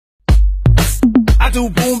I do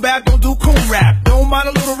boom bap, don't do cool rap. Don't mind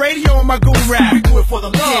a little radio on my goon rap. We do it for the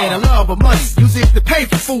love, yeah, the love of money. Use it to pay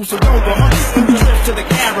for food, so don't go hungry. Trips to the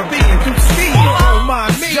Caribbean, do ski, don't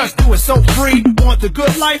mind me. Just do it so free. Want the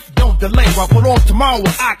good life? Don't delay. I'll put off tomorrow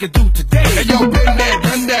what I can do today. Hey yo, been that,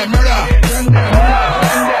 done that, murder. Done that,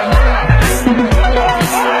 murder.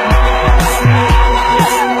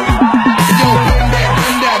 Yo,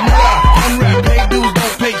 been that, murder. Unrap, pay dues,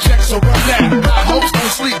 don't pay checks, so run that. Hoes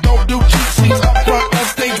don't sleep, don't do cheat seats. Up front, on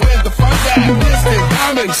stage, where's the fun at? Distant,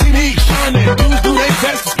 diamond, CD, shining. Dudes do their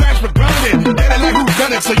best to scratch for grinding. They like who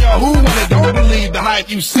done it, so yo, who won it? Don't believe the hype,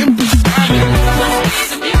 you simply sign it. Must be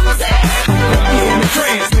the music. In the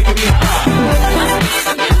trance, making me high. Must be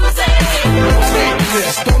the music.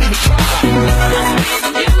 This, don't even try. Must be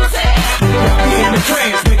the music. In the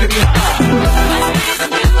trance, making me high. Must be the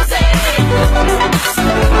music.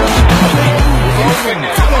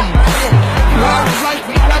 Tell them, live is life,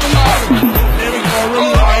 we have a life. There we go,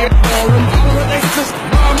 rely, they just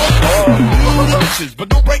mama. You the bitches, but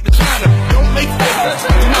don't break the china. Don't make favors,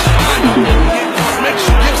 do not find them. Make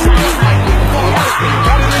sure you get some good life.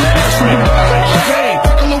 Got it in the X-ray. Hey,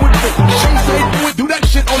 take a little bit. She say do it, do that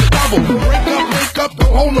shit on the double. Break up,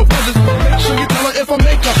 don't hold no brothers. Make sure you tell her if I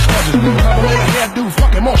make up smudges. Have a way to do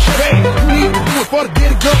fucking more shit. Hey, you need to do it for the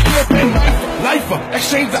get a girl, campaign. Lifer,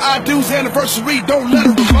 exchange the I do's anniversary. Don't let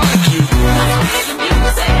her remind you. Must be the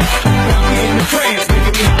music. In the trance,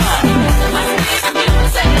 making me high. Must be the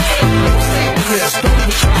music. This, don't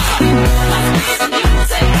even try. Must be the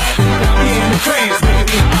music. In the trance, making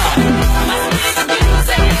me high. Must be the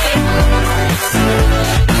music.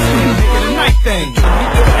 Make it a night thing.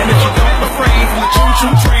 And if you don't refrain from the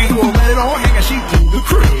choo-choo train, we'll let it all hang and she do the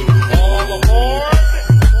crew. All aboard.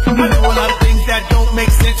 I know a lot of things that don't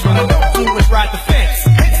make sense when I don't do is ride the fence.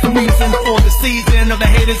 It's the reason for the season of the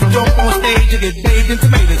haters who jump on stage and get bathed in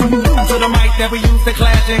tomatoes. To the mic, never use the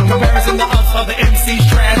clash in comparison to us other